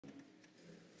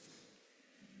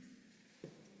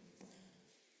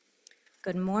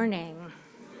Good morning,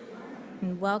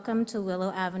 and welcome to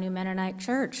Willow Avenue Mennonite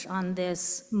Church on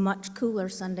this much cooler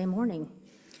Sunday morning,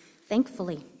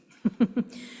 thankfully.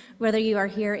 Whether you are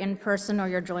here in person or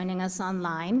you're joining us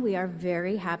online, we are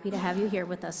very happy to have you here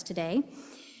with us today.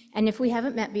 And if we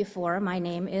haven't met before, my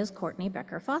name is Courtney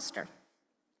Becker Foster.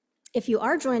 If you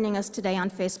are joining us today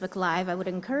on Facebook Live, I would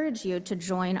encourage you to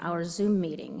join our Zoom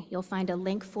meeting. You'll find a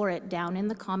link for it down in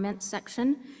the comments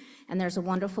section. And there's a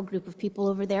wonderful group of people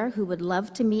over there who would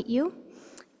love to meet you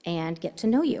and get to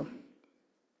know you.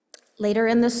 Later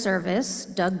in the service,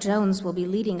 Doug Jones will be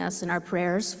leading us in our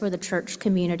prayers for the church,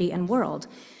 community, and world.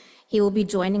 He will be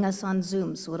joining us on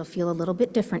Zoom, so it'll feel a little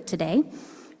bit different today.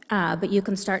 But you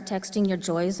can start texting your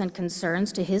joys and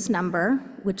concerns to his number,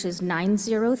 which is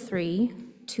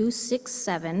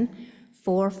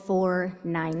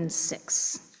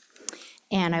 903-267-4496.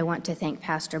 And I want to thank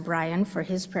Pastor Brian for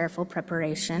his prayerful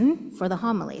preparation for the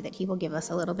homily that he will give us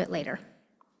a little bit later.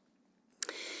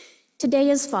 Today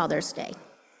is Father's Day,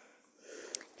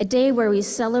 a day where we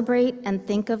celebrate and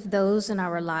think of those in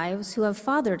our lives who have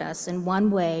fathered us in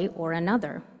one way or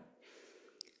another.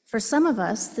 For some of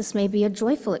us, this may be a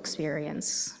joyful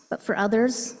experience, but for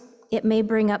others, it may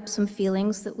bring up some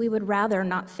feelings that we would rather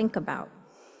not think about.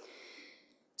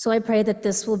 So I pray that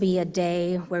this will be a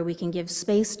day where we can give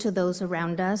space to those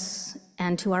around us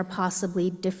and to our possibly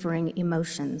differing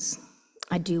emotions.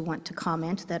 I do want to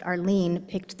comment that Arlene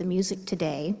picked the music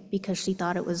today because she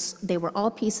thought they were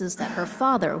all pieces that her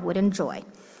father would enjoy.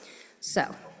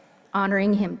 So,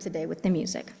 honoring him today with the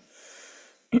music.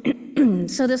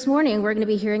 So this morning, we're going to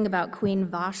be hearing about Queen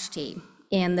Vashti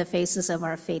in the Faces of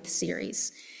Our Faith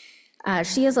series.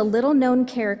 She is a little-known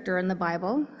character in the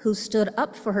Bible who stood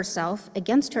up for herself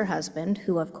against her husband,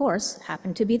 who, of course,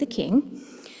 happened to be the king.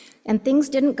 And things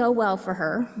didn't go well for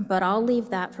her, but I'll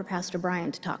leave that for Pastor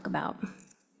Brian to talk about.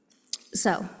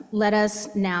 So let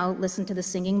us now listen to the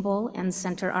singing bowl and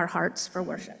center our hearts for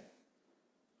worship.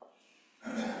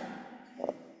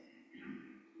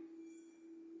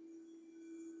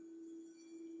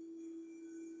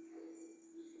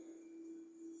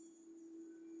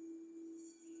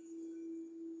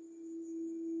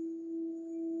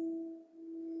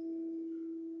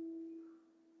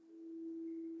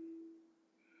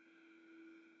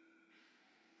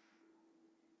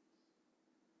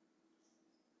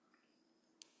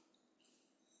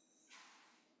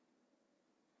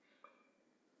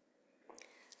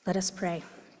 Let us pray.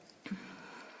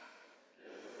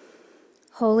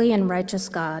 Holy and righteous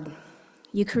God,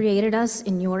 you created us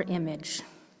in your image.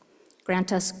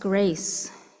 Grant us grace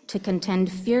to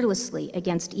contend fearlessly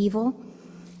against evil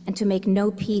and to make no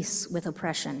peace with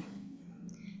oppression.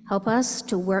 Help us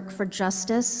to work for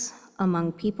justice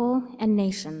among people and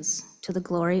nations to the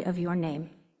glory of your name.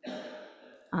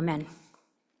 Amen.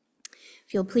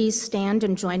 If you'll please stand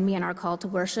and join me in our call to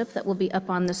worship that will be up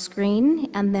on the screen,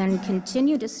 and then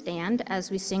continue to stand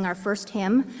as we sing our first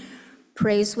hymn,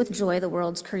 Praise with Joy, the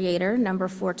World's Creator, number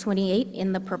 428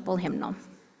 in the purple hymnal.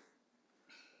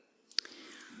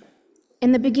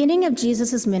 In the beginning of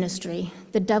Jesus' ministry,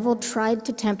 the devil tried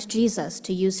to tempt Jesus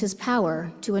to use his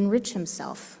power to enrich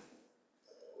himself.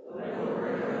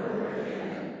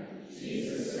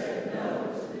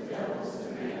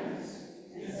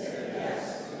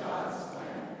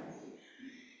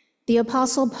 The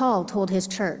Apostle Paul told his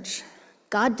church,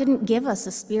 God didn't give us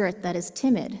a spirit that is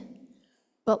timid,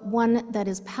 but one that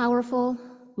is powerful,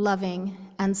 loving,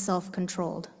 and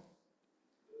self-controlled.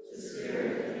 The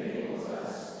Spirit enables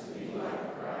us to be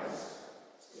like Christ,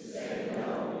 to say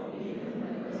no even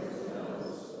when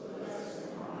those put us in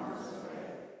harm's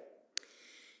way.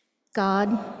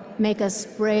 God, make us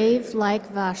brave like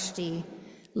Vashti,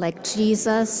 like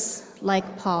Jesus,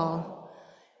 like Paul.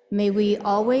 May we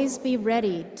always be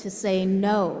ready to say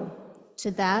no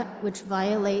to that which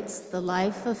violates the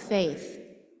life of faith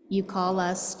you call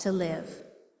us to live.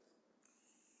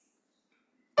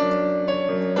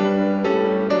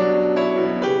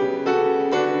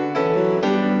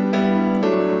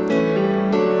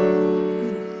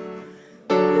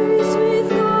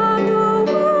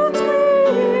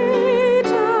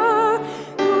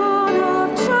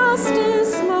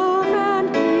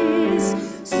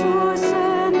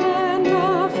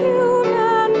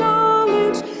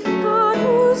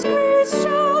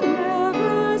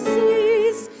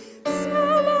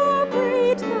 Celebrate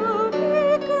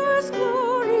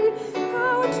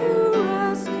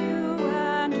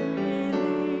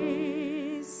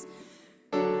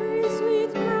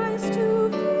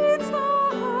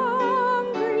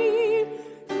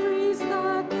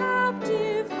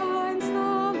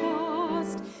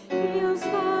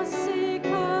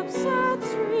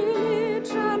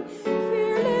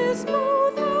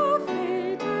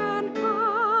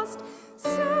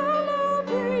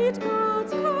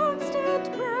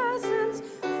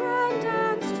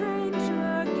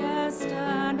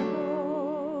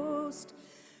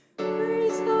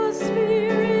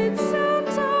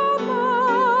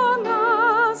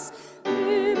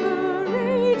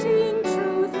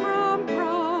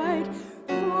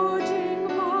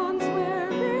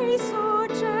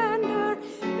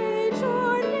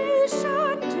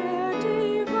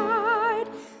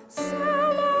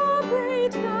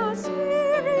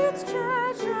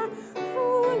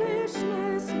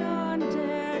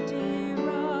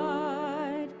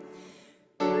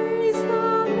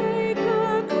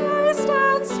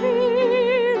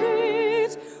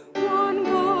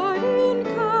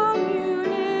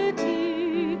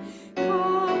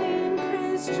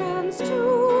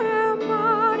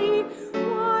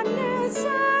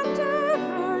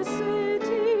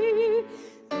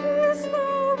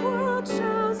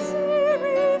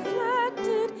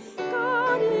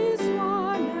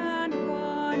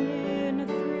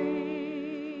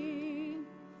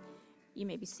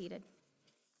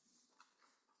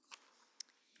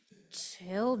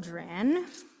children,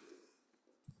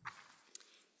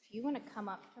 if you want to come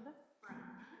up to the front.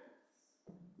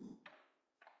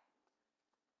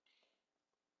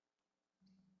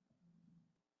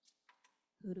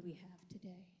 Who do we have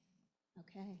today?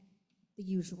 Okay, the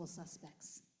usual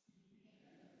suspects.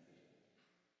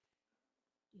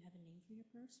 Do you have a name for your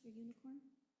purse, your unicorn?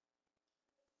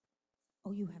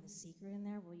 Oh, you have a secret in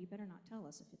there? Well, you better not tell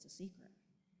us if it's a secret.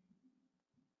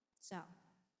 So,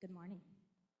 good morning.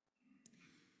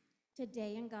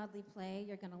 Today in Godly Play,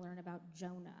 you're going to learn about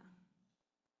Jonah.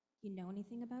 You know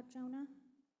anything about Jonah?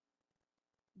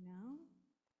 No?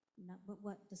 No, but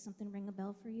what? Does something ring a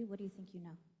bell for you? What do you think you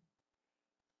know?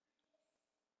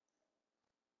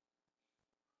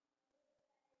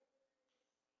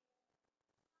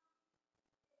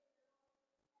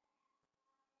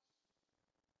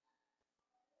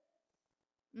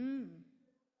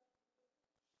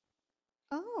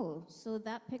 Oh, so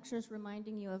that picture's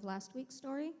reminding you of last week's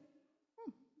story?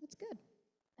 Oh, that's good.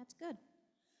 That's good.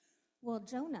 Well,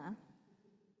 Jonah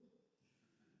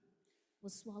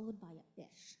was swallowed by a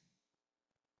fish.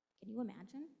 Can you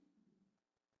imagine?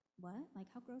 What? Like,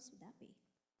 how gross would that be?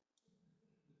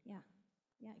 Yeah,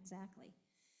 exactly.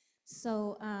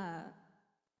 So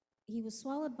he was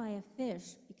swallowed by a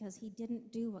fish because he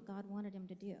didn't do what God wanted him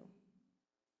to do.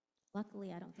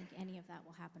 Luckily, I don't think any of that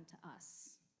will happen to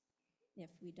us if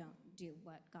we don't do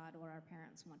what God or our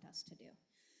parents want us to do.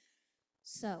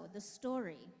 So the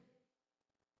story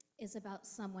is about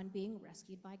someone being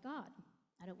rescued by God.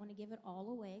 I don't want to give it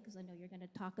all away because I know you're going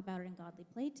to talk about it in Godly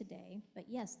Play today. But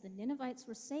yes, the Ninevites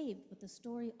were saved, but the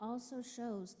story also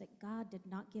shows that God did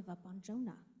not give up on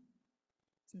Jonah.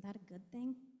 Isn't that a good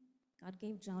thing? God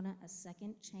gave Jonah a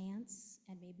second chance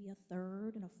and maybe a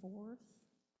third and a fourth.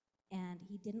 And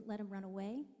he didn't let him run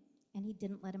away, and he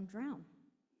didn't let him drown.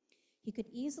 He could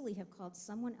easily have called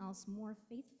someone else more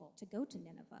faithful to go to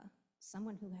Nineveh,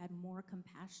 someone who had more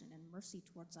compassion and mercy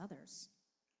towards others.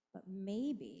 But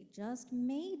maybe, just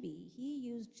maybe, he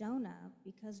used Jonah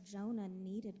because Jonah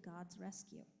needed God's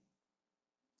rescue,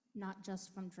 not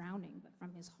just from drowning, but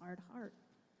from his hard heart.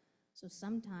 So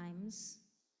sometimes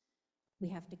we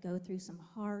have to go through some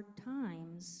hard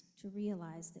times to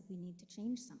realize that we need to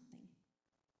change something.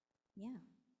 Yeah.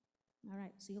 All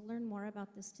right, so you'll learn more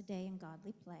about this today in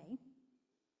Godly Play.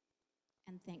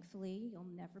 And thankfully, you'll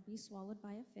never be swallowed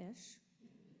by a fish.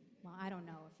 Well, I don't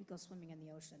know. If you go swimming in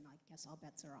the ocean, I guess all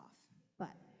bets are off.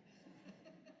 But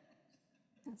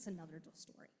that's another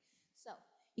story. So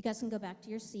you guys can go back to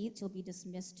your seats. You'll be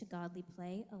dismissed to Godly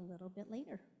Play a little bit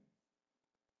later.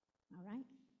 All right?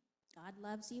 God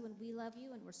loves you, and we love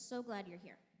you, and we're so glad you're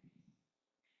here.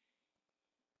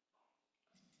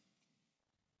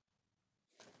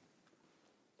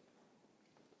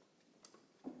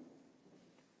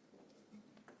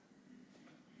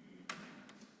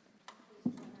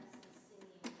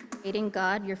 Creating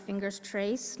God, your fingers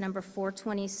trace, number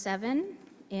 427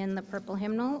 in the purple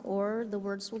hymnal, or the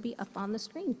words will be up on the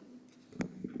screen.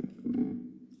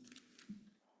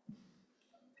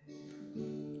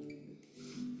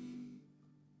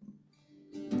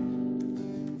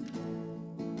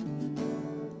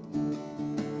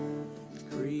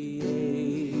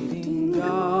 Creating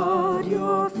God,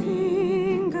 your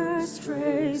fingers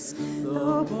trace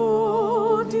the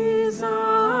bold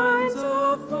designs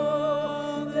of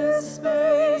this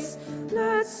space.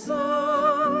 Let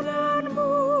sun and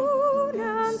moon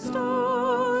and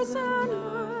stars and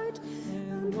light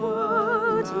and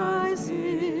what lies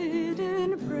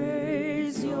hidden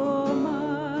praise your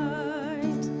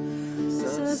might.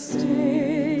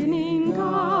 Sustaining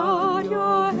God,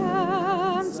 your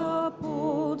hands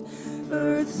uphold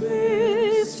earth's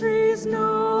mysteries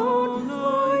known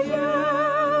or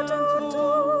yet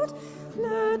untold.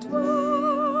 Let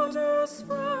waters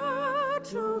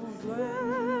fragile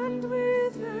blend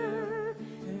with air,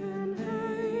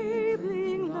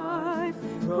 enabling life,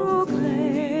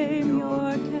 proclaim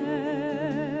your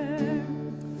care.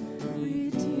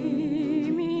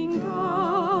 Redeeming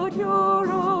God,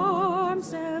 your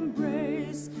arms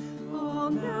embrace all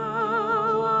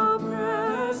now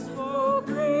oppressed for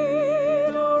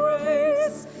creed or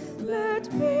race. Let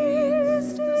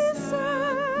peace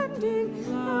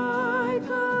descending like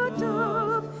a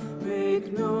dove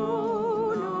make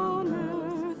known on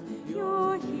earth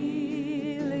your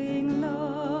healing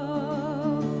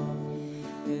love.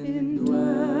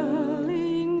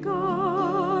 Indwelling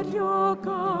God, your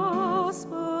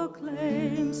gospel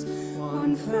claims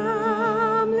one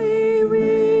family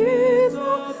with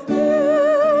a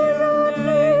million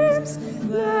names.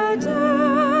 Let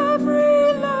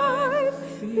every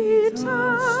life be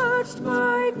touched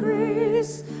by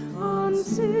grace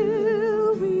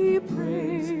until we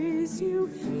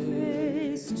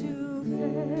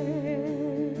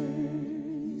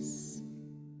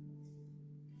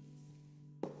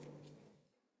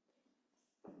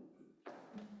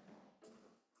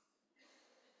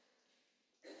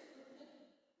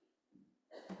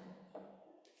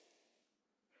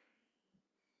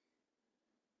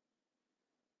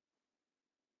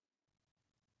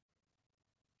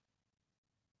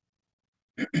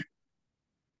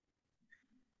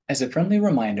As a friendly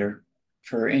reminder,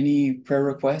 for any prayer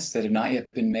requests that have not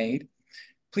yet been made,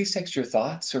 please text your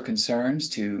thoughts or concerns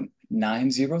to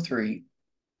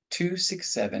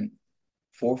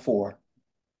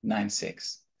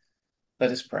 903-267-4496.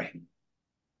 Let us pray.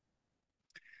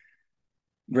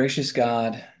 Gracious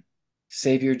God,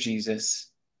 Savior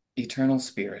Jesus, Eternal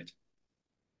Spirit,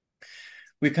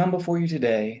 we come before you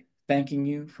today thanking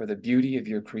you for the beauty of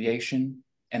your creation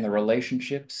and the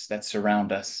relationships that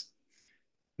surround us.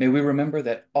 May we remember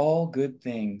that all good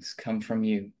things come from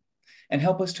you, and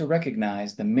help us to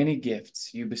recognize the many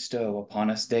gifts you bestow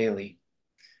upon us daily.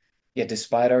 Yet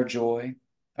despite our joy,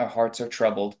 our hearts are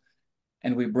troubled,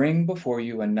 and we bring before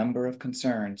you a number of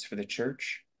concerns for the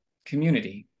church,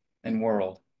 community, and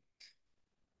world.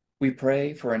 We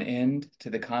pray for an end to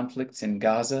the conflicts in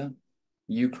Gaza,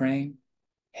 Ukraine,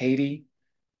 Haiti,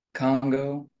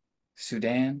 Congo,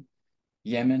 Sudan,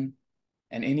 Yemen,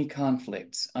 and any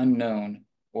conflicts unknown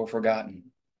or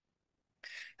forgotten.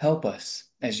 Help us,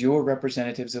 as your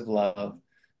representatives of love,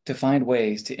 to find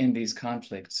ways to end these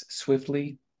conflicts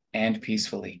swiftly and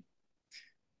peacefully.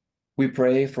 We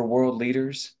pray for world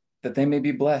leaders that they may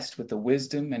be blessed with the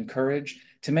wisdom and courage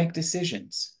to make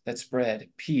decisions that spread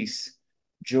peace,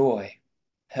 joy,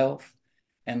 health,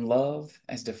 and love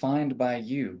as defined by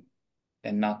you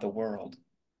and not the world.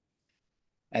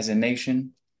 As a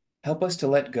nation, help us to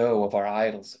let go of our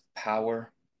idols of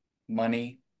power,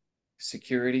 money,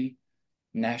 security,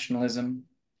 nationalism,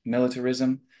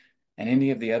 militarism, and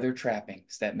any of the other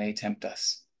trappings that may tempt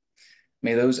us.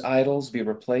 May those idols be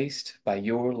replaced by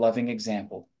your loving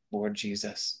example, Lord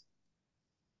Jesus.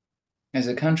 As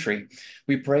a country,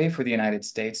 we pray for the United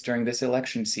States during this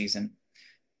election season.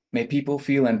 May people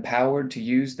feel empowered to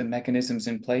use the mechanisms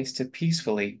in place to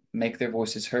peacefully make their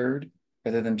voices heard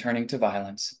rather than turning to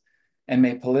violence. And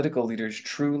may political leaders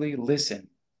truly listen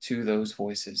to those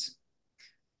voices.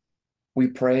 We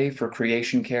pray for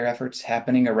creation care efforts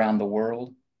happening around the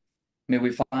world. May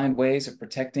we find ways of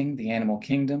protecting the animal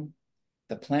kingdom,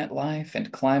 the plant life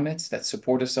and climates that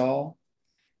support us all,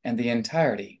 and the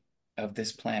entirety of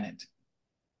this planet.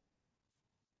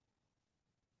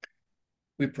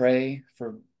 We pray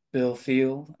for Bill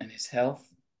Field and his health.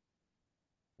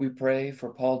 We pray for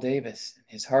Paul Davis and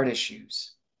his heart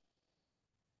issues.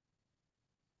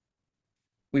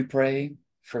 We pray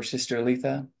for Sister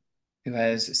Letha, who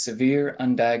has severe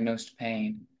undiagnosed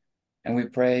pain, and we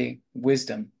pray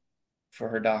wisdom for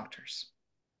her doctors.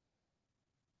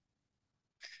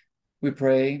 We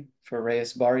pray for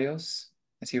Reyes Barrios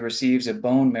as he receives a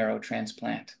bone marrow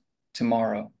transplant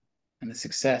tomorrow and the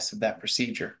success of that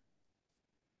procedure.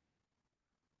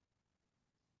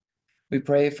 We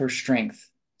pray for strength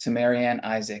to Marianne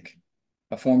Isaac,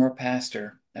 a former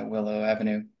pastor at Willow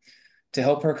Avenue, to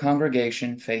help her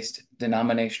congregation face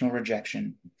denominational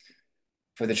rejection.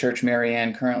 For the church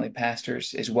Marianne currently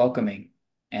pastors is welcoming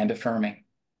and affirming.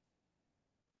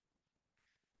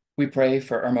 We pray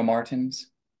for Irma Martins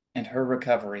and her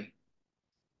recovery.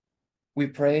 We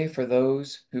pray for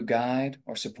those who guide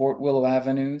or support Willow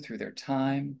Avenue through their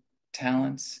time,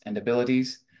 talents, and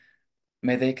abilities.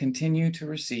 May they continue to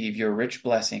receive your rich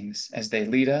blessings as they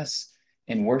lead us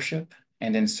in worship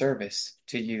and in service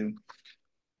to you.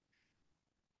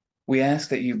 We ask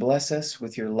that you bless us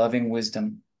with your loving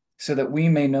wisdom so that we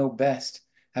may know best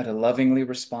how to lovingly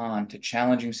respond to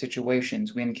challenging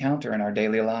situations we encounter in our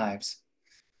daily lives.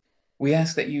 We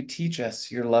ask that you teach us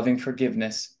your loving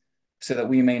forgiveness so that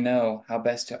we may know how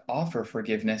best to offer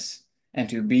forgiveness and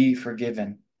to be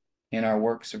forgiven in our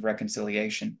works of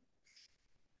reconciliation.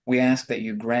 We ask that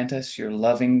you grant us your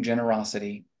loving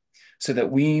generosity so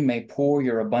that we may pour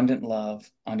your abundant love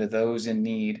onto those in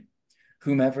need,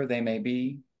 whomever they may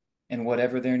be, and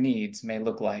whatever their needs may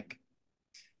look like.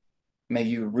 May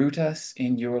you root us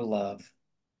in your love,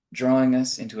 drawing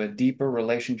us into a deeper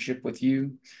relationship with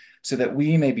you so that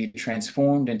we may be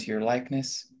transformed into your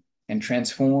likeness and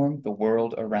transform the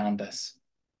world around us.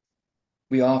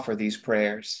 We offer these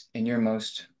prayers in your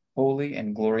most holy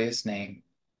and glorious name.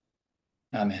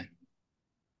 Amen.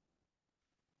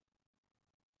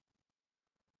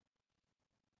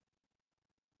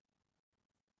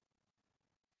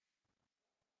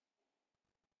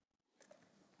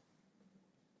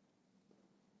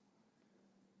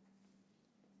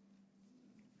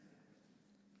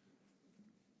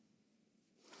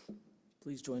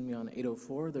 Please join me on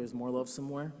 804. There's more love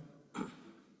somewhere. We're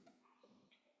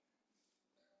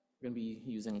going to be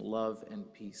using love and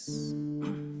peace.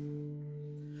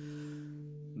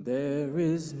 There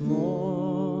is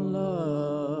more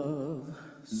love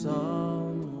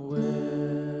somewhere.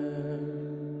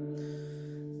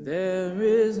 There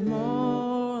is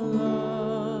more love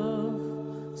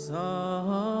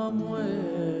somewhere.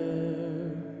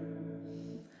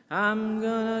 I'm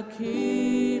gonna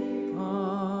keep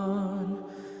on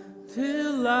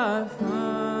till I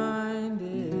find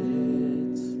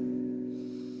it.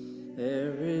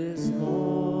 There is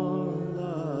more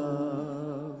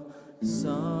love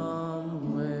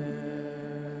somewhere.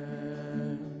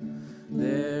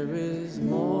 There is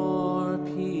more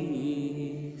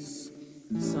peace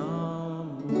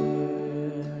somewhere.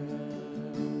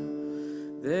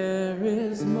 There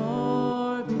is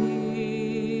more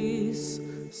peace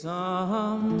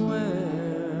somewhere.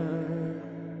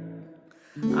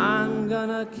 I'm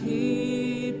gonna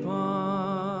keep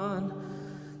on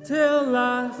till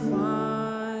I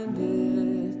find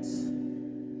it.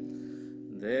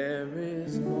 There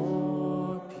is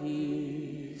more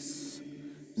peace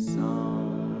somewhere.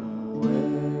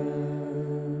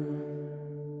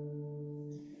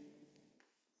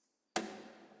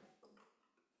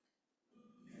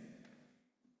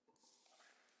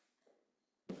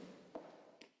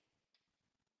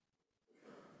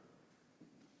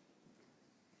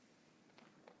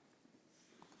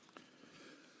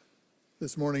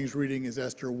 This morning's reading is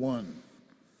Esther 1.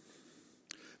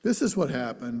 This is what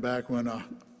happened back when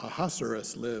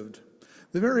Ahasuerus lived,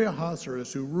 the very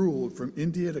Ahasuerus who ruled from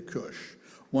India to Kush,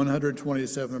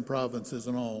 127 provinces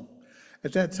in all.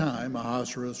 At that time,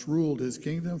 Ahasuerus ruled his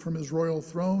kingdom from his royal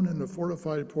throne in the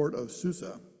fortified port of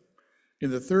Susa.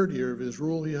 In the 3rd year of his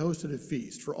rule, he hosted a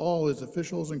feast for all his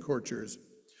officials and courtiers.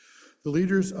 The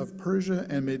leaders of Persia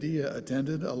and Media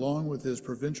attended, along with his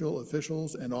provincial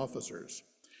officials and officers.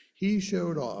 He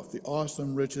showed off the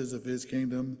awesome riches of his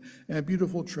kingdom and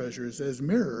beautiful treasures as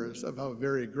mirrors of how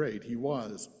very great he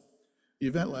was. The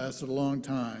event lasted a long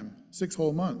time, 6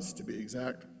 whole months to be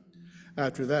exact.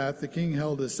 After that, the king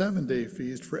held a 7-day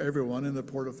feast for everyone in the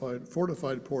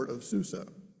fortified port of Susa.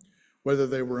 Whether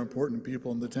they were important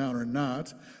people in the town or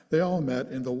not, they all met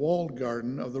in the walled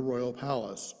garden of the royal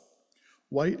palace.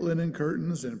 White linen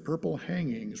curtains and purple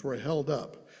hangings were held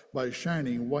up by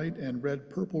shining white and red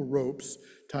purple ropes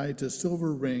tied to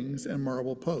silver rings and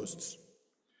marble posts.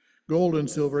 Gold and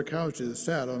silver couches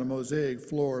sat on a mosaic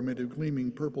floor made of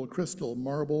gleaming purple crystal,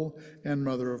 marble, and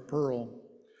mother of pearl.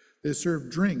 They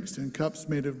served drinks in cups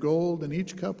made of gold, and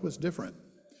each cup was different.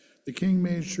 The king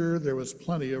made sure there was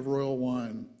plenty of royal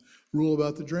wine. Rule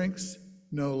about the drinks?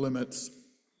 No limits.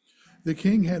 The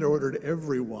king had ordered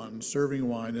everyone serving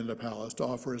wine in the palace to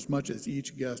offer as much as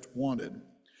each guest wanted.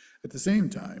 At the same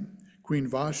time, Queen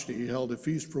Vashti held a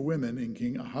feast for women in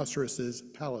King Ahasuerus'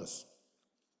 palace.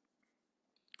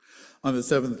 On the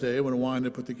 7th day, when wine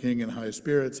had put the king in high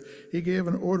spirits, he gave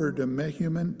an order to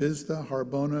Mehuman, Biztha,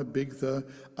 Harbona, Bigtha,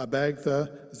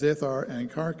 Abagtha, Zethar,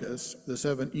 and Carcass, the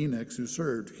 7 eunuchs who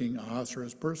served King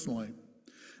Ahasuerus personally.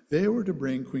 They were to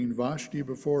bring Queen Vashti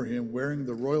before him wearing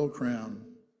the royal crown.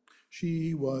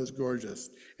 She was gorgeous,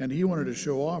 and he wanted to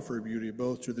show off her beauty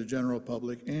both to the general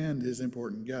public and his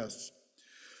important guests.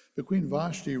 But Queen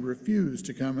Vashti refused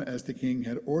to come as the king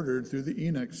had ordered through the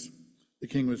eunuchs. The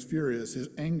king was furious, his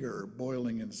anger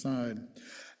boiling inside.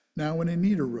 Now, when a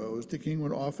need arose, the king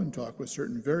would often talk with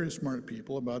certain very smart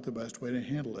people about the best way to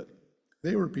handle it.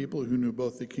 They were people who knew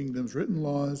both the kingdom's written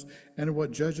laws and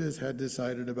what judges had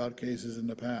decided about cases in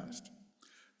the past.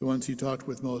 The ones he talked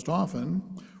with most often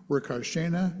were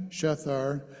Karshena,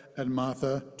 Shethar,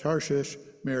 Admatha, Tarshish,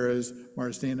 Meres,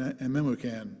 Marsena, and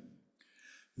Memucan.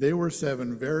 They were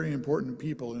 7 very important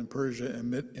people in Persia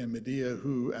and Media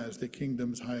who, as the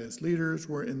kingdom's highest leaders,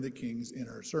 were in the king's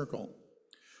inner circle.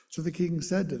 So the king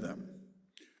said to them,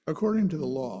 "According to the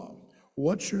law,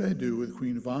 what should I do with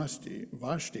Queen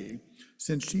Vashti,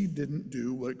 since she didn't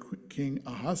do what King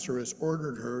Ahasuerus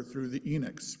ordered her through the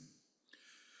eunuchs?"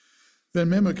 Then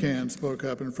Memucan spoke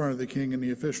up in front of the king and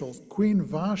the officials. "Queen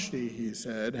Vashti," he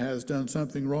said, "has done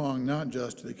something wrong not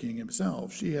just to the king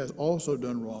himself. She has also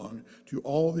done wrong to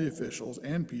all the officials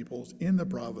and peoples in the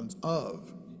province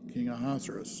of King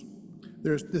Ahasuerus.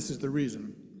 This is the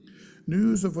reason.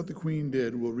 News of what the queen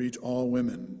did will reach all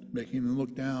women, making them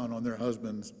look down on their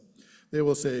husbands. They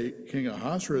will say, 'King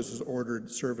Ahasuerus has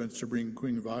ordered servants to bring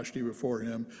Queen Vashti before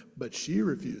him, but she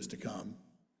refused to come.'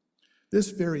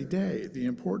 This very day, the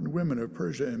important women of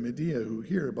Persia and Media who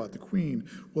hear about the queen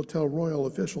will tell royal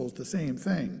officials the same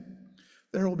thing.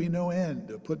 There will be no end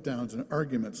of put-downs and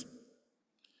arguments.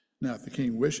 Now, if the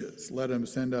king wishes, let him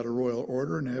send out a royal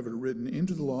order and have it written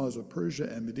into the laws of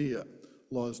Persia and Media,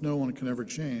 laws no one can ever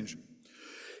change.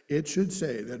 It should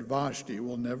say that Vashti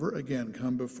will never again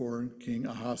come before King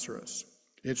Ahasuerus.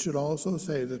 It should also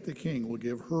say that the king will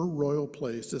give her royal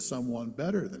place to someone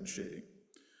better than she.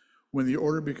 When the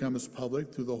order becomes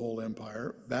public through the whole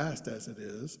empire, vast as it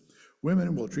is,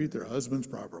 Women will treat their husbands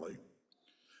properly.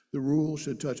 The rule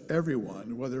should touch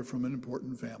everyone, whether from an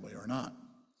important family or not.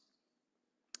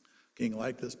 King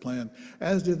liked this plan,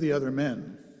 as did the other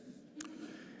men.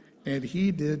 And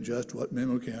he did just what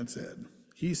Memucan said.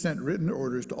 He sent written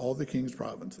orders to all the king's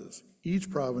provinces. Each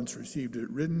province received it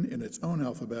written in its own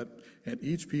alphabet, and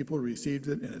each people received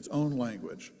it in its own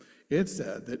language. It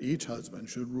said that each husband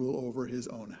should rule over his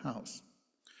own house.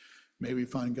 May we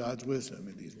find God's wisdom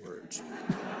in these words.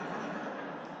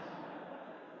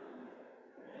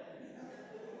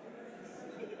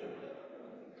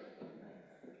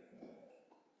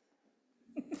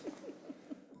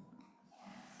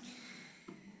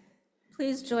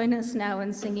 Please join us now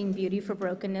in singing Beauty for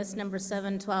Brokenness, number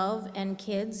 712. And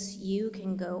kids, you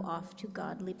can go off to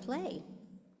godly play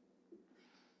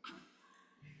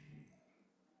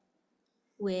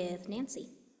with Nancy.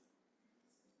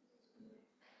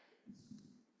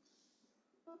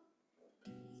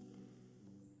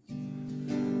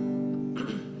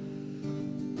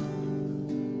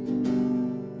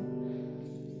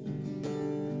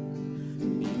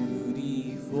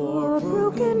 Beauty for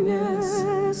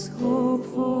brokenness, hope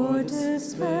for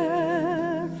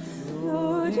despair.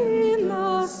 Lord, in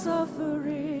the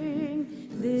suffering,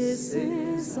 this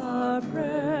is our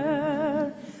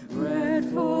prayer. Bread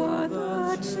for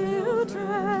the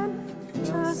children,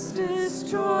 justice,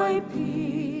 joy,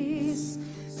 peace.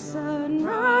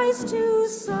 Sunrise to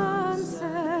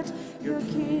sunset, your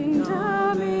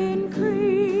kingdom increase.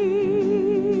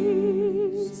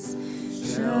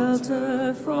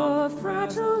 Shelter for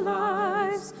fragile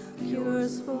lives,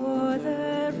 cures for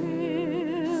their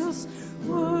ills,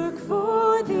 work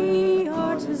for the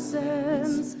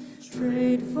artisans,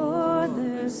 trade for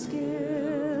their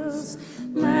skills,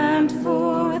 land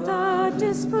for the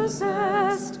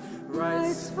dispossessed,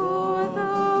 rights for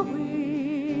the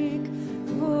weak,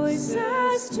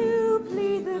 voices to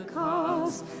plead the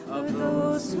cause of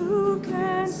those who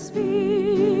can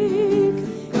speak.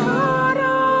 God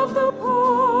of the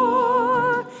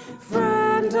poor,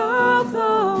 friend of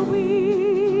the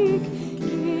weak,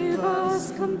 give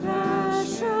us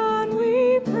compassion,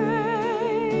 we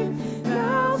pray.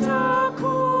 Melt our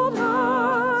cold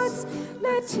hearts,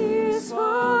 let tears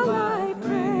fall like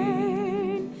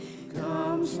rain.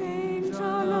 Come change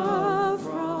our love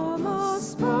from a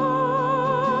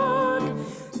spark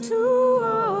to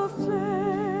a flame.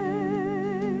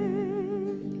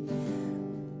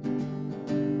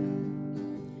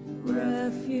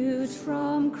 Refuge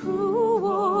from cruel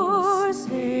wars,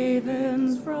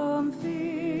 havens from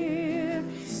fear,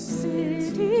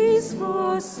 cities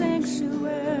for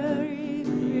sanctuary,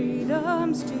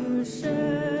 freedoms to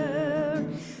share.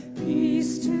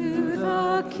 Peace to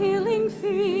the killing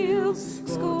fields,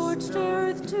 scorched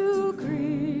earth to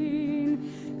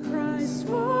green. Christ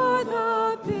for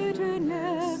the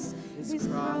bitterness, his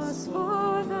cross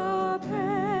for the pain.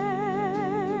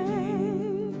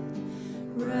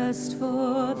 Rest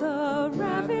for the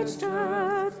ravaged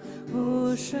earth,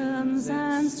 oceans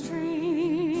and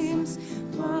streams,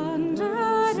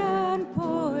 plundered and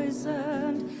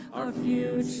poisoned, our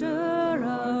future,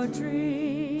 our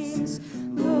dreams.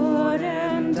 Lord,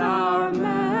 end our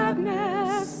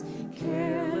madness,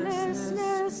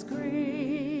 carelessness,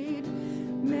 greed.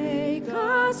 Make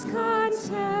us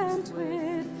content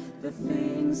with the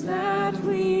things that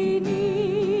we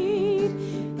need.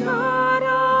 God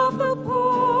of the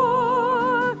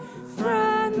poor,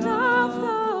 friend of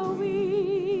the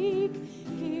weak,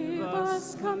 give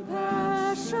us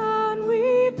compassion,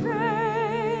 we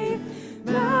pray.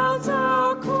 Melt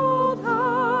our cold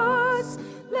hearts,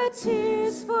 let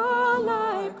tears fall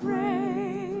like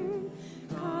rain.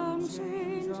 Come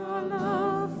change our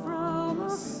love from a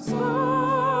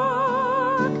spark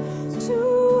to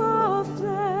a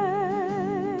flame.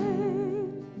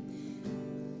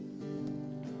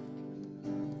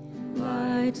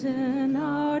 Lighten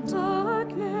our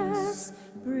darkness,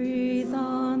 breathe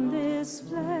on this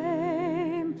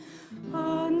flame,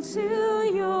 until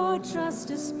your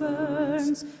justice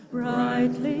burns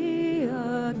brightly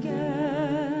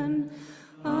again,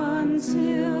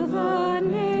 until the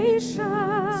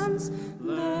nations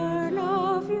learn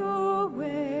of your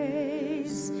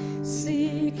ways,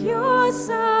 seek your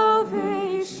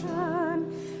salvation,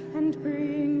 and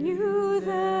bring you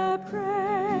their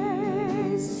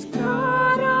praise.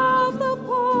 God of the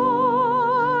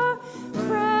poor,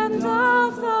 friend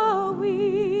of the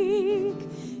weak,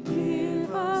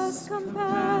 give us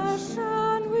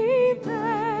compassion, we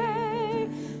pray.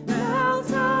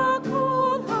 Melt our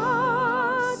cold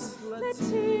hearts, let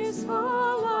tears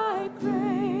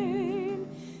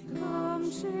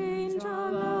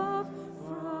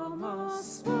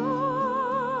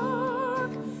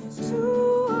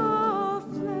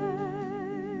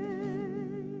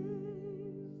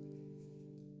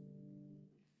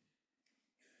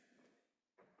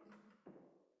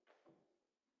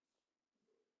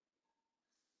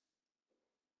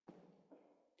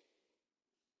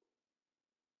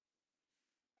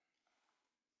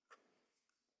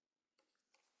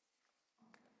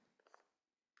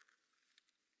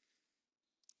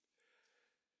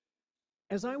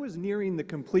As I was nearing the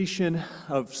completion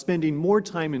of spending more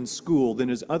time in school than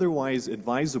is otherwise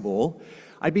advisable,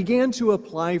 I began to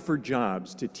apply for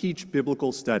jobs to teach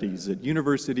biblical studies at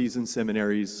universities and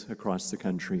seminaries across the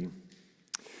country.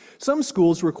 Some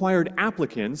schools required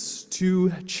applicants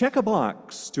to check a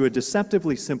box to a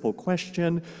deceptively simple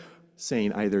question,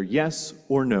 saying either yes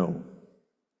or no.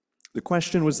 The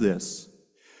question was this: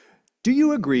 do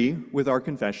you agree with our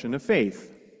confession of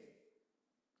faith?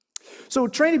 So,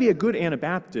 trying to be a good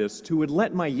Anabaptist who would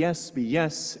let my yes be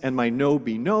yes and my no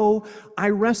be no, I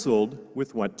wrestled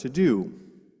with what to do.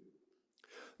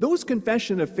 Those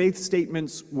confession of faith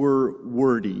statements were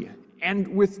wordy,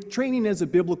 and with training as a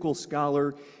biblical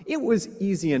scholar, it was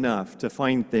easy enough to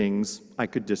find things I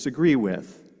could disagree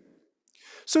with.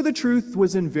 So the truth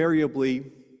was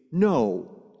invariably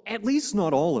no, at least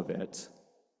not all of it.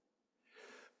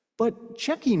 But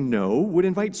checking no would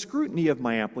invite scrutiny of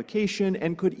my application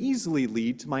and could easily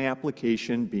lead to my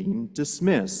application being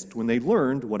dismissed when they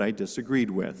learned what I disagreed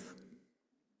with.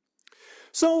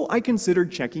 So I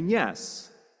considered checking yes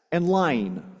and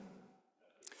lying.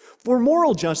 For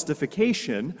moral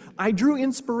justification, I drew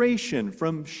inspiration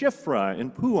from Shiphrah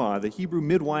and Puah, the Hebrew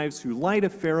midwives who lied to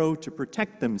Pharaoh to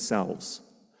protect themselves.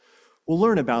 We'll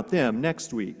learn about them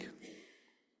next week.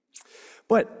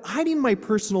 But hiding my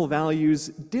personal values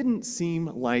didn't seem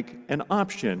like an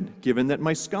option, given that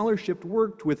my scholarship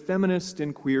worked with feminist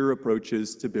and queer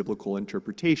approaches to biblical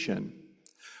interpretation.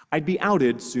 I'd be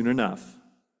outed soon enough.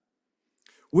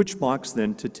 Which box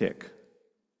then to tick?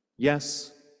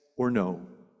 Yes or no?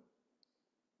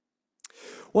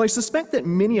 Well, I suspect that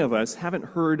many of us haven't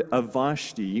heard of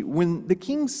Vashti. When the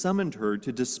king summoned her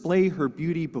to display her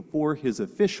beauty before his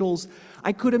officials,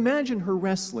 I could imagine her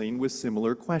wrestling with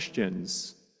similar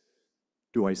questions.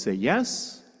 Do I say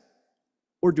yes,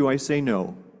 or do I say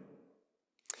no?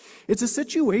 It's a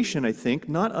situation, I think,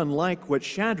 not unlike what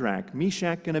Shadrach,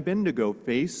 Meshach, and Abednego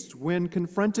faced when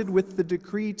confronted with the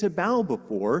decree to bow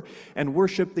before and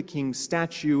worship the king's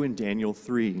statue in Daniel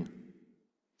 3.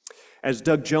 As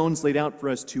Doug Jones laid out for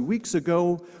us 2 weeks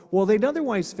ago, while they'd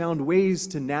otherwise found ways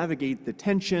to navigate the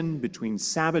tension between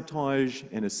sabotage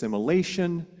and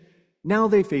assimilation, now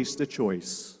they faced a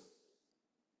choice.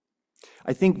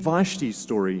 I think Vashti's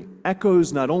story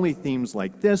echoes not only themes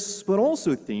like this, but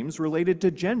also themes related to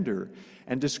gender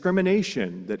and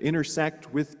discrimination that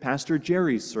intersect with Pastor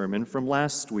Jerry's sermon from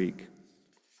last week.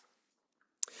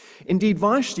 Indeed,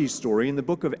 Vashti's story in the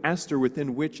book of Esther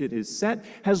within which it is set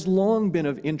has long been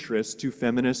of interest to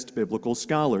feminist biblical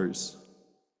scholars.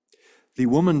 The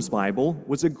Woman's Bible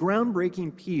was a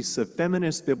groundbreaking piece of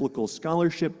feminist biblical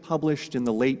scholarship published in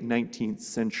the late 19th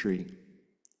century.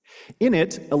 In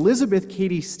it, Elizabeth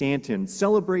Cady Stanton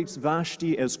celebrates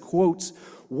Vashti as, quote,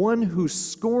 one who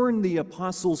scorned the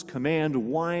apostles' command,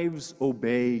 wives,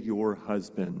 obey your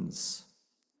husbands.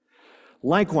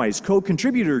 Likewise,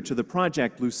 co-contributor to the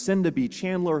project, Lucinda B.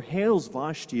 Chandler, hails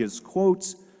Vashti as,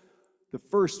 quote, the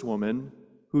first woman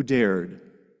who dared.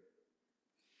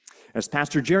 As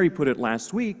Pastor Jerry put it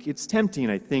last week, it's tempting,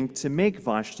 I think, to make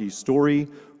Vashti's story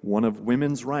one of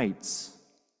women's rights.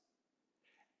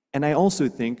 And I also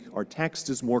think our text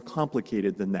is more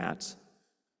complicated than that.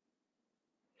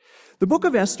 The book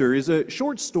of Esther is a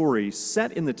short story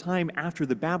set in the time after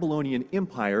the Babylonian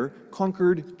Empire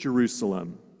conquered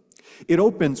Jerusalem. It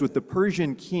opens with the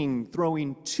Persian king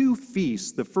throwing 2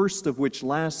 feasts, the first of which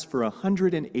lasts for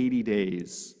 180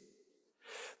 days.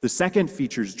 The second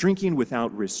features drinking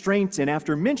without restraint, and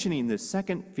after mentioning the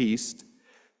second feast,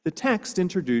 the text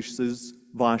introduces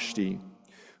Vashti,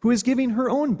 who is giving her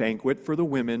own banquet for the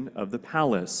women of the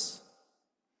palace.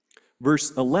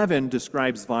 Verse 11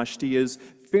 describes Vashti as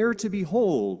fair to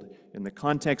behold, in the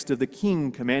context of the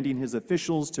king commanding his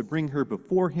officials to bring her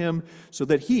before him so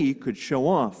that he could show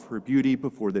off her beauty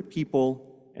before the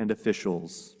people and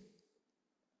officials.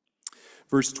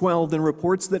 Verse 12 then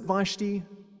reports that Vashti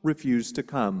refused to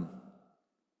come.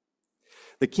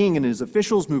 The king and his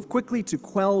officials move quickly to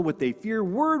quell what they fear.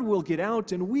 Word will get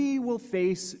out and we will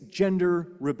face gender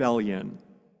rebellion.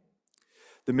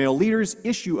 The male leaders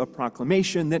issue a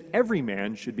proclamation that every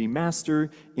man should be master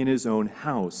in his own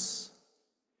house.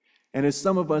 And as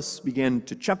some of us begin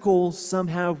to chuckle, some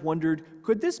have wondered,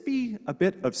 could this be a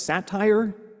bit of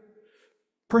satire?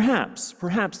 Perhaps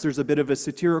there's a bit of a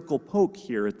satirical poke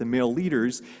here at the male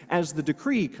leaders as the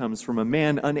decree comes from a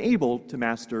man unable to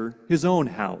master his own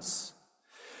house.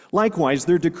 Likewise,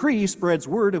 their decree spreads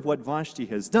word of what Vashti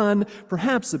has done,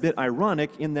 perhaps a bit ironic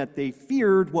in that they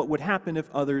feared what would happen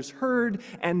if others heard,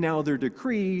 and now their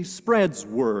decree spreads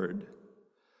word.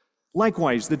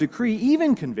 Likewise, the decree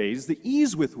even conveys the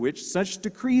ease with which such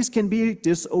decrees can be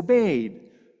disobeyed.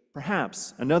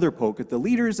 Perhaps another poke at the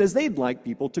leaders as they'd like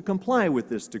people to comply with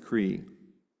this decree.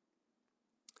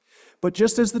 But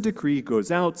just as the decree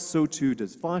goes out, so too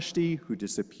does Vashti, who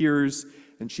disappears,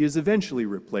 and she is eventually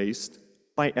replaced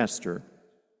by Esther.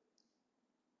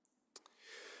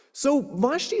 So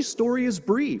Vashti's story is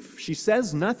brief. She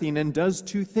says nothing and does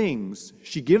two things.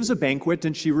 She gives a banquet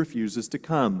and she refuses to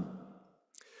come.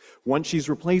 Once she's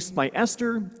replaced by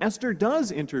Esther, Esther does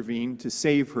intervene to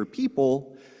save her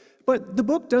people, but the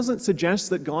book doesn't suggest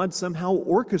that God somehow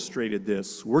orchestrated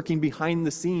this, working behind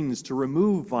the scenes to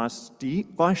remove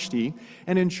Vashti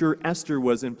and ensure Esther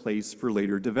was in place for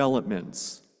later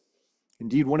developments.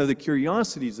 Indeed, one of the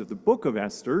curiosities of the book of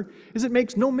Esther is it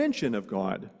makes no mention of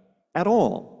God at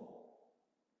all.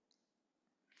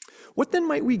 What then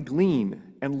might we glean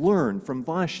and learn from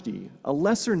Vashti, a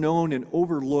lesser known and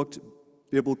overlooked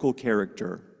biblical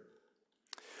character?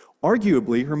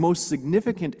 Arguably, her most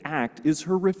significant act is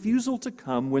her refusal to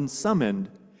come when summoned,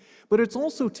 but it's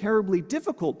also terribly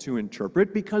difficult to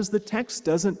interpret because the text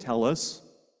doesn't tell us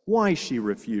why she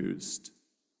refused.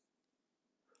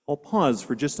 I'll pause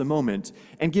for just a moment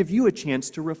and give you a chance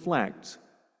to reflect.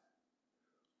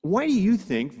 Why do you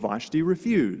think Vashti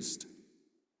refused?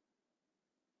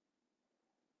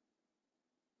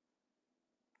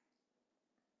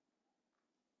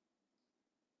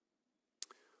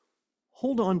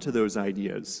 Hold on to those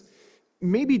ideas.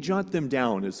 Maybe jot them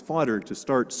down as fodder to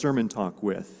start sermon talk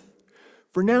with.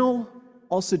 For now,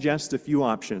 I'll suggest a few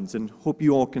options and hope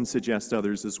you all can suggest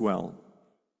others as well.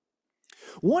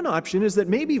 One option is that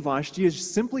maybe Vashti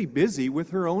is simply busy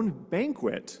with her own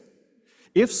banquet.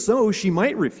 If so, she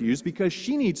might refuse because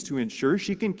she needs to ensure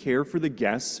she can care for the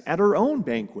guests at her own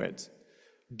banquet.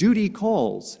 Duty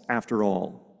calls, after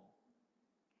all.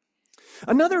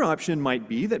 Another option might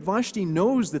be that Vashti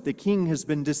knows that the king has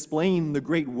been displaying the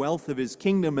great wealth of his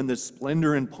kingdom and the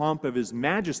splendor and pomp of his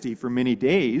majesty for many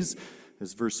days,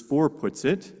 as verse 4 puts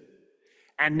it,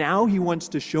 and now he wants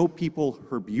to show people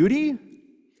her beauty.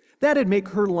 That'd make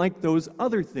her like those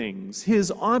other things,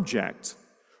 his object.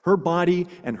 Her body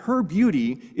and her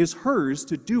beauty is hers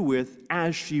to do with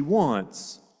as she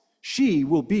wants. She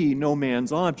will be no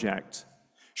man's object.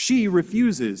 She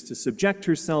refuses to subject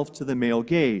herself to the male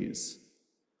gaze.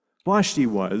 Vashti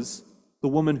was the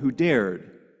woman who dared,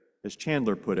 as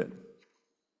Chandler put it.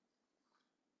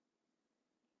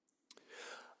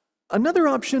 Another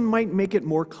option might make it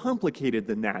more complicated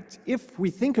than that, if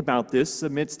we think about this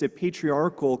amidst a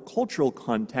patriarchal cultural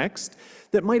context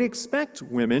that might expect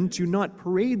women to not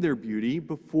parade their beauty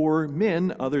before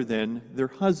men other than their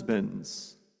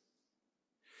husbands.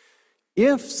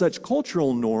 If such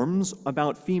cultural norms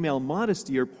about female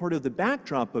modesty are part of the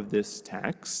backdrop of this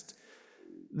text,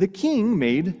 the king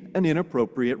made an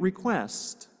inappropriate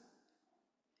request.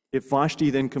 If Vashti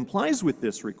then complies with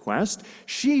this request,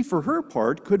 she, for her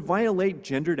part, could violate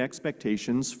gendered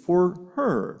expectations for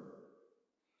her.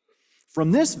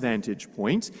 From this vantage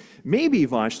point, maybe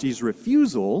Vashti's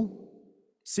refusal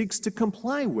seeks to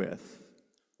comply with,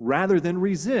 rather than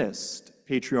resist,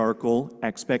 patriarchal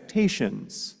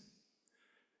expectations.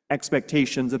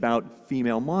 Expectations about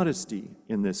female modesty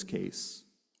in this case.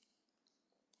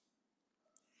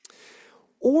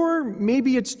 Or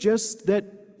maybe it's just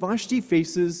that Vashti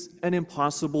faces an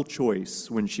impossible choice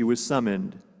when she was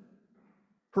summoned.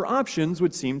 Her options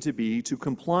would seem to be to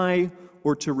comply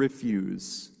or to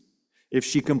refuse. If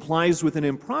she complies with an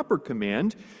improper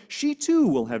command, she too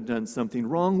will have done something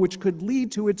wrong which could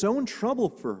lead to its own trouble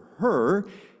for her,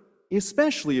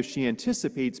 especially if she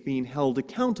anticipates being held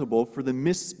accountable for the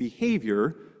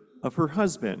misbehavior of her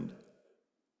husband.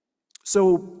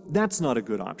 So that's not a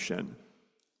good option.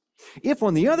 If,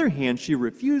 on the other hand, she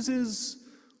refuses,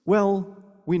 well,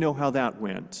 we know how that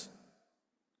went.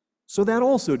 So that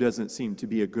also doesn't seem to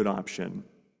be a good option.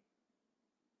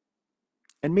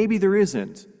 And maybe there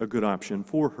isn't a good option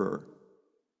for her.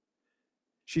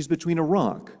 She's between a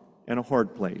rock and a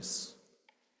hard place.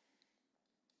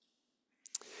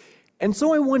 And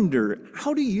so I wonder,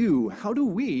 how do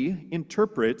we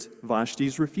interpret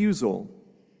Vashti's refusal?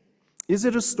 Is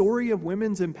it a story of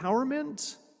women's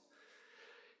empowerment?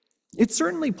 It's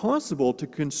certainly possible to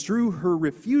construe her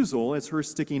refusal as her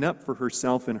sticking up for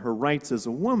herself and her rights as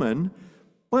a woman,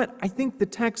 but I think the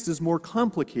text is more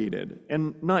complicated,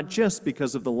 and not just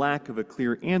because of the lack of a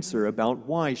clear answer about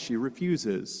why she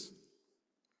refuses.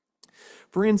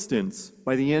 For instance,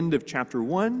 by the end of chapter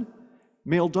 1,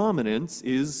 male dominance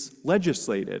is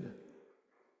legislated.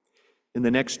 In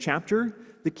the next chapter,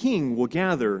 the king will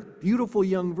gather beautiful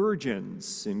young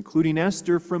virgins, including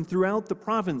Esther, from throughout the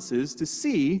provinces to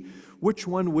see which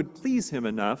one would please him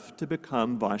enough to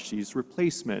become Vashti's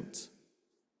replacement.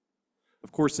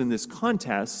 Of course, in this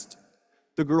contest,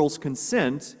 the girl's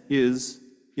consent is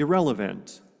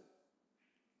irrelevant.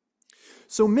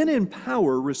 So men in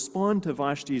power respond to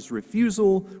Vashti's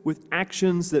refusal with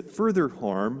actions that further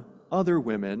harm other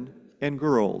women and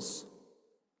girls.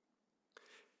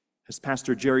 As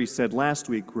Pastor Jerry said last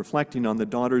week, reflecting on the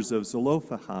daughters of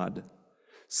Zelophehad,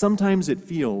 sometimes it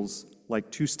feels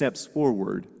like 2 steps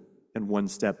forward and 1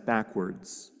 step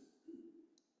backwards.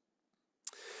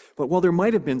 But while there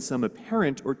might have been some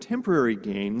apparent or temporary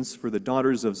gains for the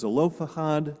daughters of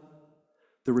Zelophehad,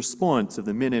 the response of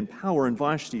the men in power in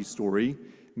Vashti's story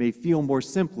may feel more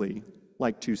simply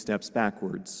like 2 steps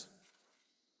backwards.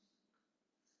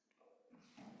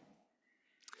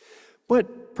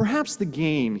 But perhaps the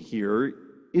gain here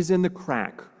is in the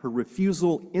crack her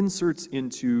refusal inserts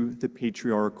into the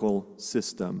patriarchal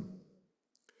system.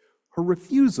 Her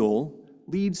refusal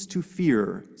leads to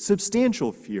fear,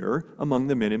 substantial fear, among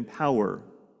the men in power.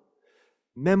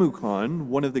 Memucan,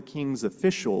 one of the king's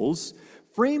officials,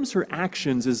 frames her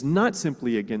actions as not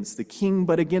simply against the king,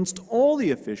 but against all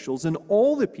the officials and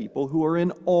all the people who are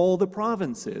in all the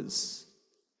provinces.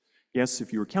 Yes,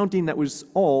 if you were counting, that was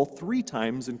all 3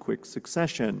 times in quick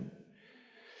succession.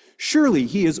 Surely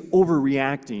he is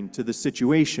overreacting to the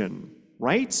situation,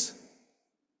 right?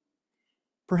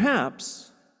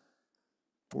 Perhaps,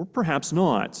 or perhaps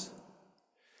not.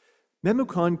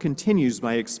 Memucan continues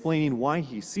by explaining why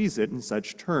he sees it in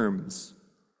such terms.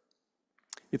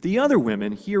 If the other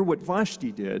women hear what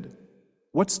Vashti did,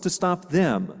 what's to stop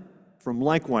them from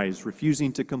likewise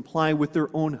refusing to comply with their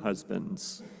own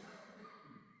husbands?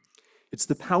 It's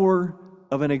the power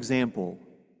of an example.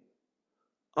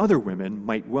 Other women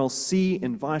might well see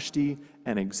in Vashti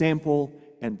an example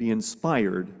and be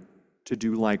inspired to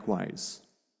do likewise.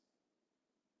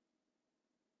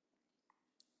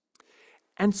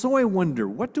 And so I wonder,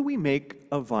 what do we make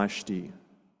of Vashti?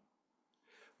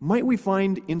 Might we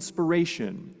find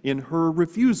inspiration in her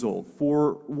refusal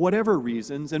for whatever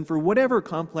reasons and for whatever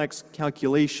complex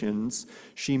calculations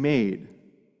she made?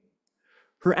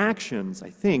 Her actions, I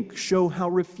think, show how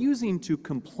refusing to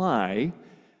comply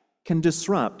can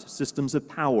disrupt systems of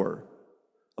power,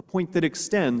 a point that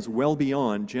extends well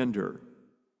beyond gender.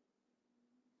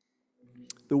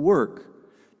 The work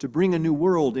to bring a new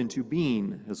world into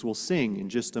being, as we'll sing in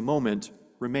just a moment,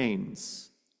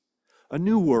 remains. A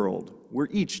new world where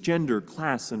each gender,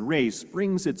 class, and race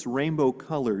brings its rainbow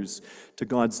colors to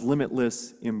God's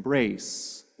limitless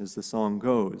embrace, as the song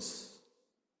goes.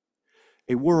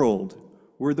 A world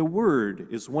where the word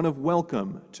is one of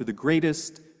welcome to the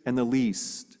greatest and the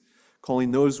least, calling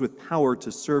those with power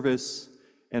to service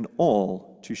and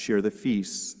all to share the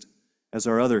feast, as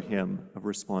our other hymn of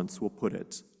response will put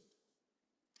it.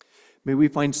 May we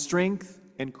find strength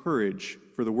and courage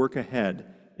for the work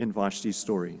ahead in Vashti's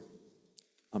story.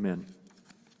 Amen.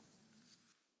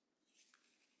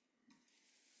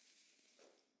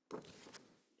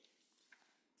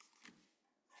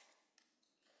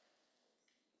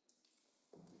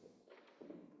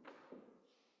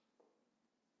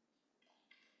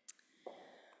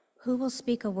 Who Will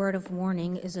Speak a Word of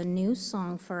Warning is a new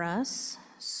song for us.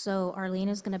 So Arlene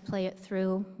is going to play it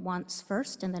through once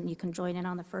first, and then you can join in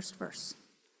on the first verse.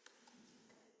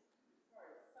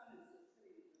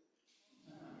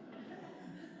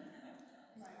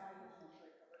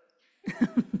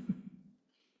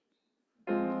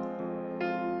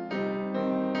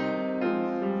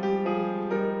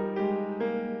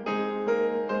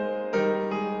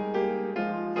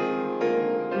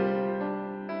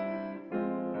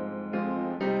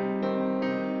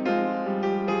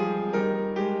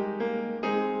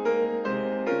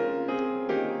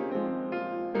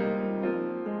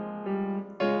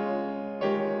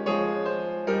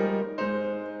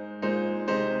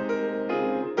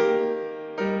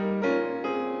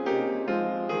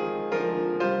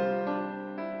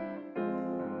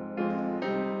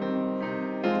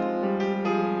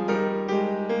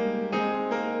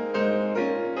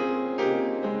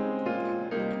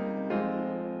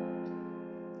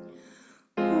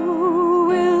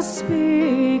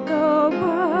 Speak a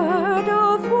word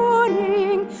of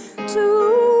warning to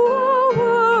a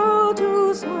world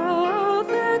whose wealth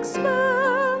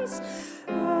expands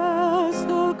as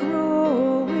the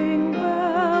growing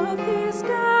wealth is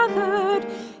gathered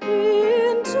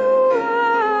into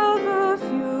ever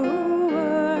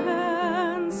fewer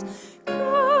hands.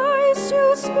 Christ,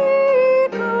 you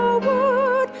speak a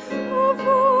word of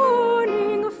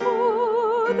warning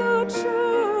for the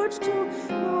church to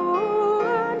know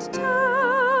and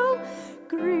tell.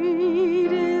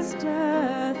 Greed is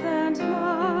death and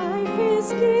life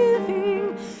is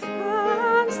giving,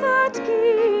 hands that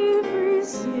give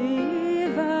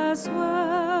receive as well.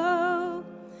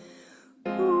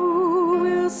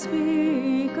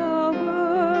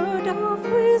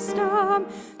 welcome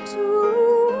to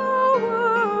a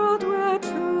world where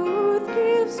truth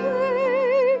gives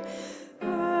way,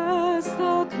 as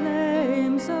the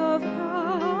claims of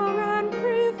power and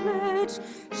privilege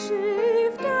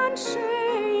shift and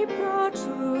shape the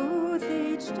truth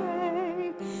each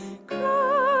day.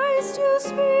 Christ, you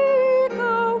speak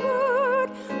a word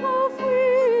of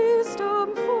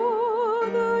wisdom for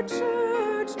the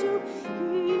church to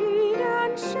heed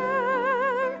and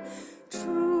share.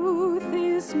 Truth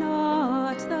is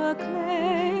not the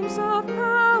claims of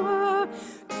power.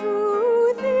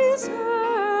 Truth is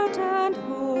hurt and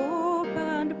hope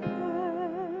and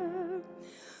prayer.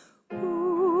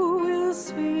 Who will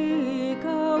speak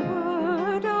a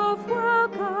word of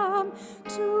welcome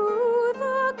to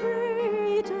the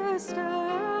greatest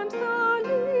and the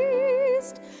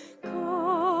least,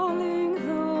 calling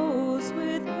those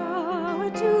with power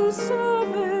to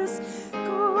service,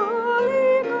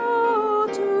 calling all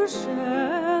to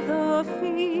share the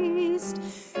feast?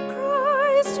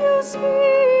 Christ, you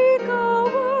speak a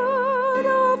word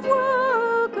of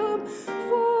welcome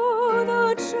for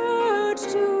the church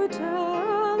to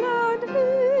tell and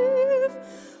live.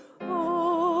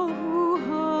 All who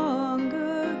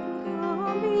hunger,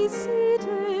 come be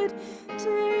seated.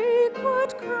 Take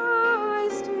what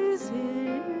Christ is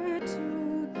here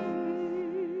to give.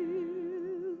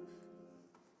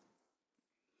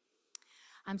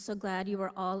 I'm so glad you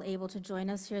were all able to join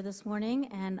us here this morning,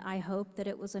 and I hope that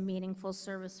it was a meaningful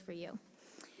service for you.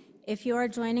 If you are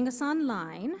joining us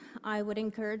online, I would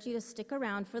encourage you to stick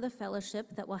around for the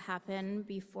fellowship that will happen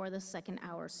before the second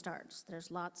hour starts. There's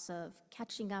lots of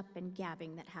catching up and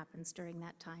gabbing that happens during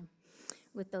that time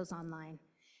with those online.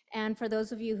 And for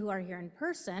those of you who are here in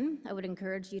person, I would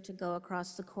encourage you to go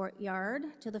across the courtyard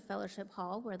to the fellowship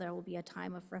hall where there will be a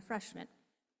time of refreshment.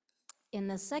 In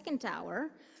the second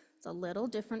hour, it's a little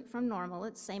different from normal.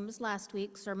 It's same as last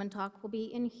week. Sermon talk will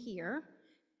be in here,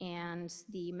 and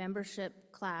the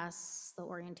membership class, the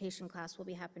orientation class, will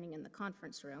be happening in the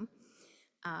conference room.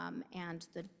 And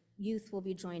the youth will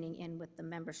be joining in with the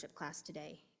membership class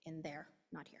today in there,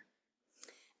 not here.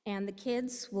 And the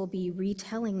kids will be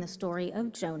retelling the story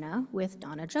of Jonah with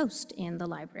Donna Jost in the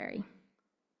library.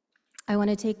 I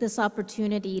want to take this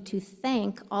opportunity to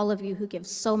thank all of you who give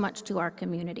so much to our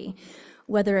community,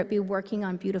 whether it be working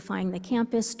on beautifying the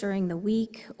campus during the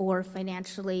week or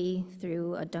financially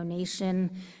through a donation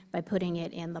by putting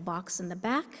it in the box in the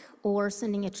back, or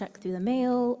sending a check through the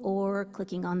mail, or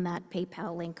clicking on that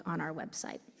PayPal link on our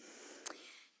website.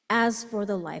 As for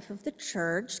the life of the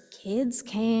church, kids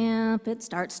camp, it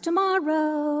starts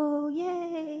tomorrow,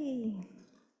 yay.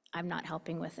 I'm not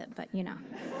helping with it, but you know.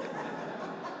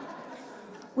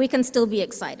 We can still be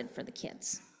excited for the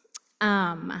kids.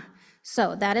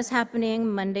 So that is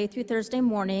happening Monday through Thursday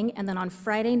morning, and then on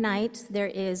Friday night, there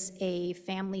is a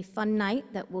family fun night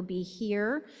that will be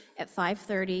here at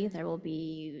 5:30. There will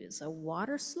be a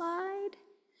water slide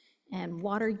and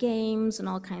water games and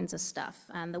all kinds of stuff.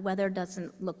 And the weather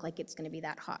doesn't look like it's gonna be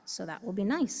that hot, so that will be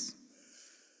nice.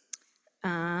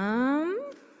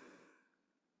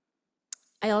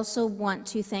 I also want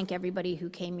to thank everybody who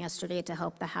came yesterday to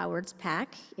help the Howards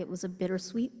pack. It was a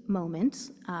bittersweet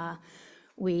moment.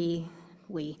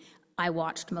 I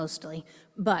watched mostly,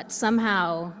 but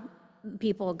somehow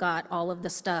people got all of the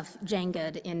stuff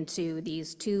janged into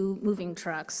these 2 moving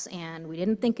trucks, and we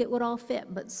didn't think it would all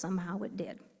fit, but somehow it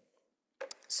did.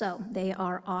 So they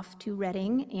are off to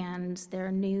Reading and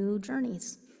their new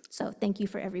journeys. So thank you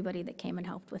for everybody that came and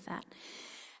helped with that.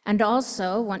 And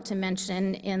also want to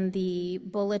mention in the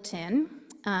bulletin,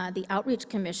 the Outreach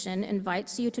Commission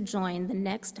invites you to join the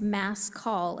next mass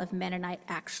call of Mennonite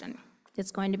Action. It's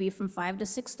going to be from 5 to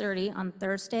 6:30 on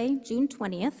Thursday, June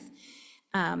 20th.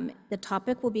 The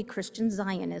topic will be Christian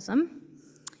Zionism,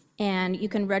 and you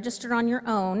can register on your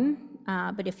own,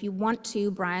 but if you want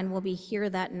to, Brian will be here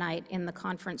that night in the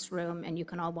conference room, and you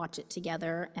can all watch it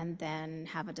together and then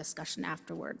have a discussion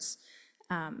afterwards.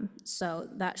 So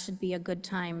that should be a good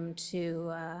time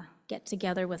to get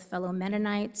together with fellow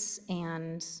Mennonites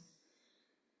and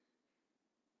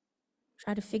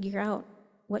try to figure out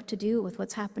what to do with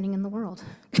what's happening in the world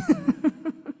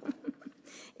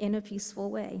in a peaceful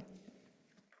way.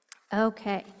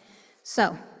 Okay,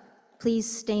 so please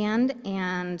stand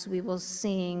and we will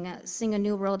sing A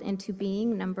New World into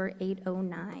Being, number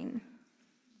 809.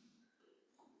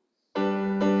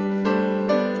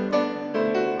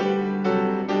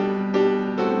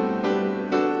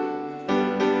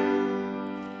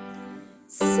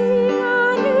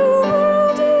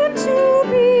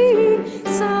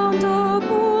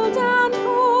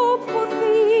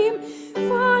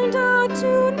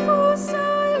 Tune for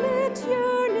silent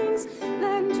yearnings,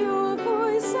 lend your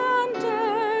voice and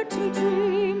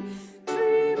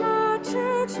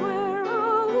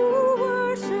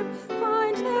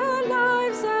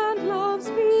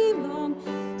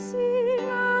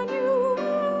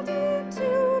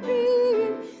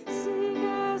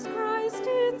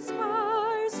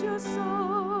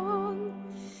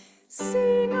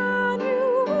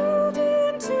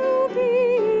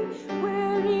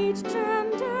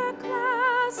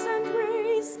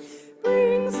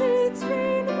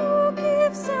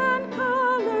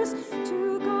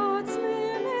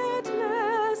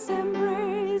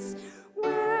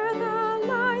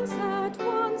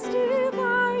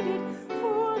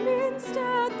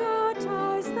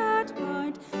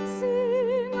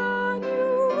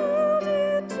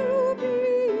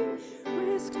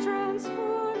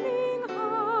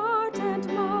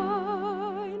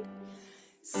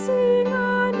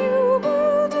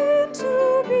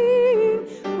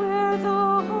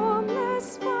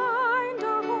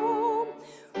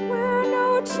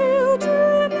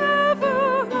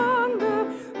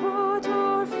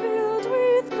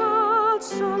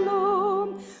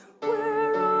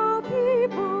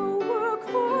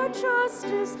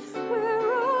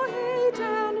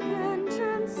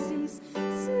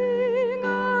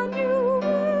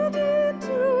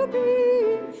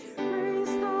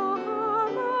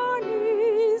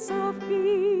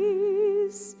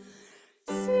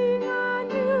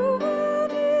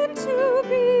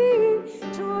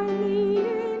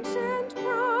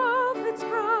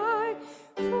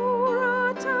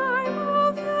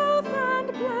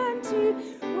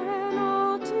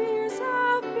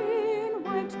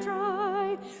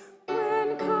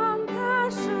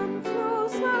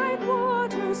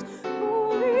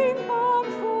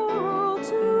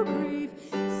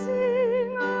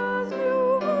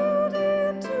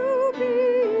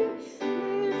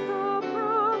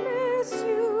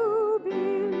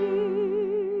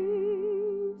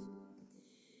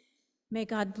May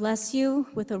God bless you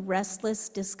with a restless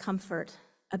discomfort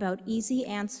about easy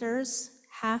answers,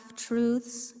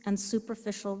 half-truths, and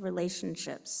superficial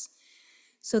relationships,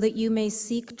 so that you may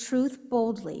seek truth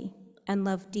boldly and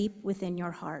love deep within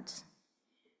your heart.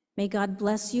 May God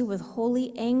bless you with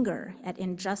holy anger at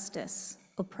injustice,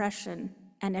 oppression,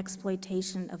 and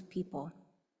exploitation of people,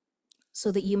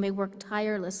 so that you may work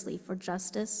tirelessly for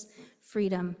justice,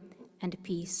 freedom, and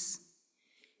peace.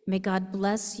 May God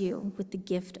bless you with the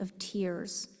gift of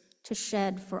tears to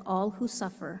shed for all who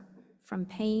suffer from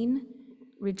pain,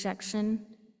 rejection,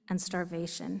 and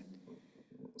starvation,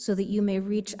 so that you may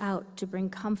reach out to bring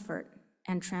comfort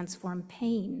and transform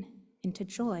pain into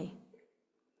joy.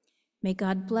 May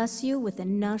God bless you with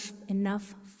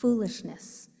enough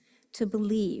foolishness to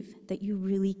believe that you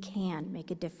really can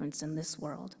make a difference in this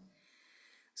world,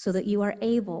 so that you are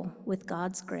able, with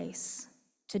God's grace,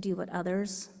 to do what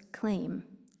others claim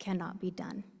cannot be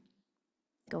done.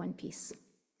 Go in peace.